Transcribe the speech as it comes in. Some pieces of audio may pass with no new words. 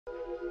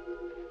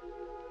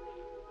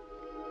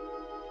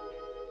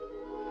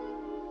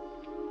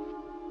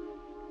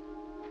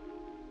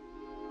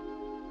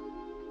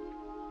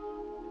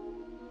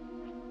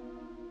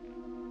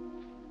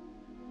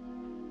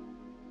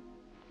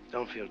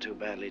Don't feel too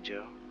badly,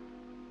 Joe.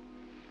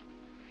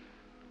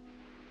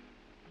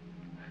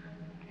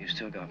 You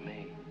still got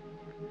me.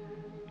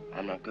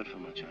 I'm not good for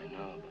much, I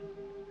know,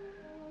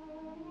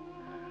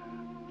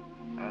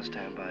 but I'll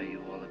stand by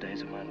you all the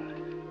days of my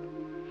life.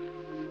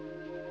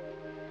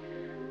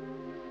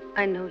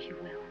 I know you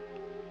will.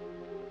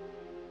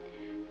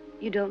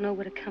 You don't know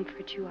what a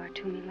comfort you are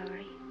to me,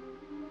 Laurie.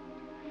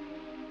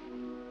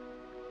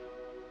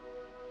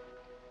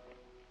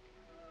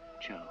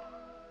 Joe,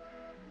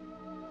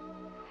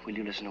 will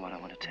you listen to what I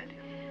want to tell you?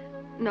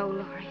 No,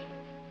 Laurie.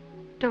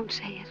 Don't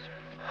say it.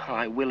 Oh,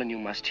 I will, and you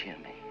must hear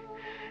me.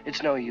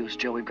 It's no use,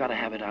 Joe. We've got to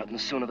have it out, and the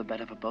sooner the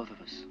better for both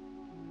of us.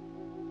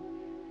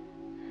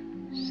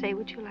 Say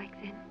what you like,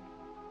 then.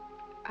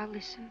 I'll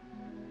listen.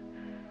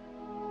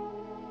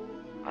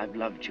 I've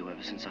loved you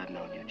ever since I've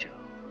known you, Joe.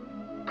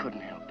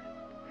 Couldn't help it.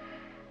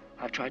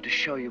 I've tried to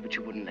show you, but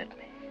you wouldn't let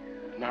me.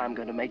 Now I'm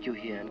going to make you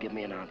hear and give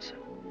me an answer.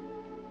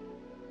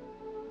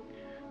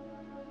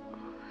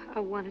 I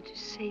wanted to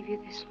save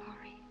you this,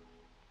 Laurie.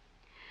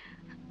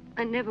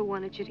 I never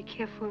wanted you to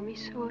care for me,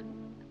 so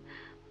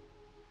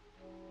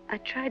I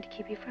tried to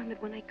keep you from it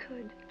when I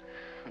could.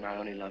 And I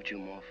only loved you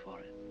more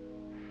for it.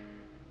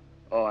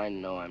 Oh, I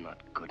know I'm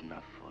not good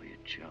enough for you,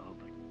 Joe,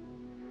 but...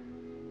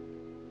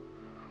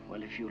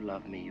 Well, if you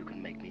love me, you can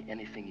make me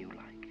anything you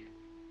like.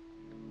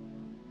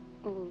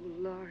 Oh,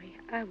 Laurie,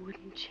 I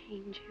wouldn't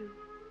change you.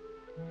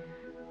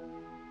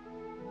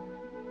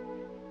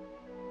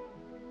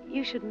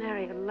 You should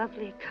marry a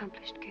lovely,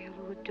 accomplished girl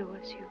who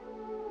adores you.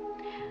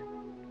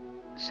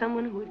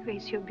 Someone who would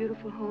grace your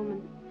beautiful home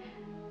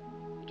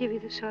and give you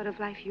the sort of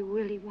life you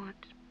really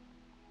want.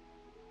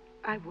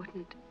 I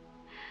wouldn't.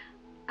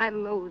 I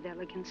loathe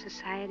elegant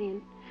society,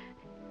 and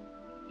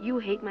you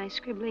hate my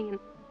scribbling, and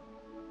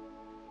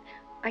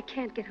I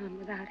can't get on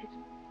without it.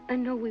 I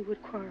know we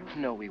would quarrel.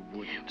 No, we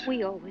wouldn't.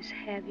 We always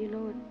have, you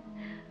know, and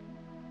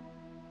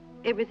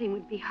everything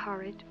would be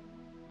horrid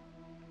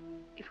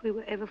if we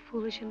were ever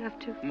foolish enough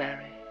to...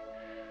 Marry?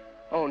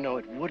 Oh, no,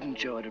 it wouldn't,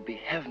 Joe. It'd be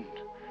heaven.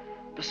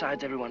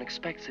 Besides, everyone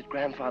expects it.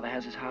 Grandfather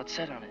has his heart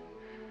set on it.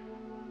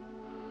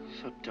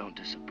 So don't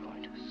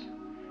disappoint us.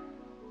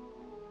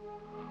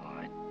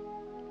 Oh,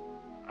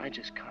 I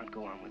just can't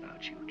go on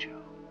without you,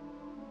 Joe.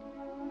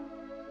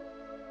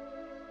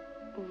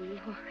 Oh,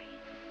 Laurie.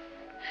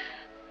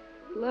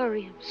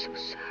 Laurie, I'm so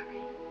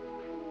sorry.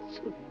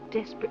 So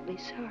desperately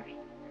sorry.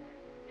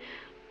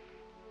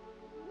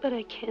 But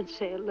I can't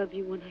say I love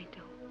you when I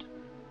don't.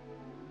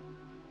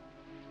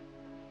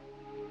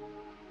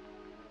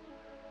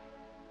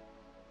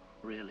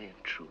 Really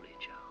and truly,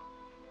 Joe.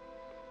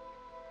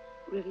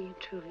 Really and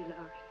truly,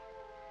 Laurie.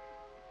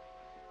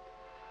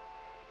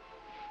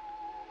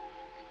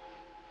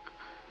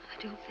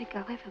 I don't think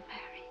I'll ever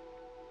marry.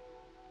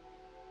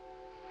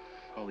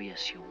 Oh,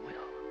 yes, you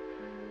will.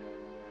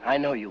 I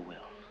know you will.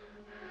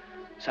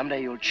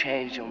 Someday you'll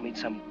change, you'll meet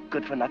some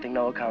good-for-nothing,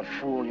 no-account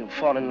fool, and you'll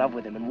fall in love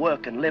with him and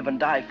work and live and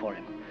die for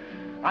him.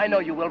 I know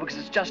you will because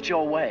it's just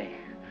your way.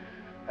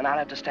 And I'll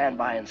have to stand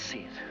by and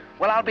see it.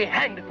 Well, I'll be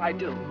hanged if I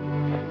do.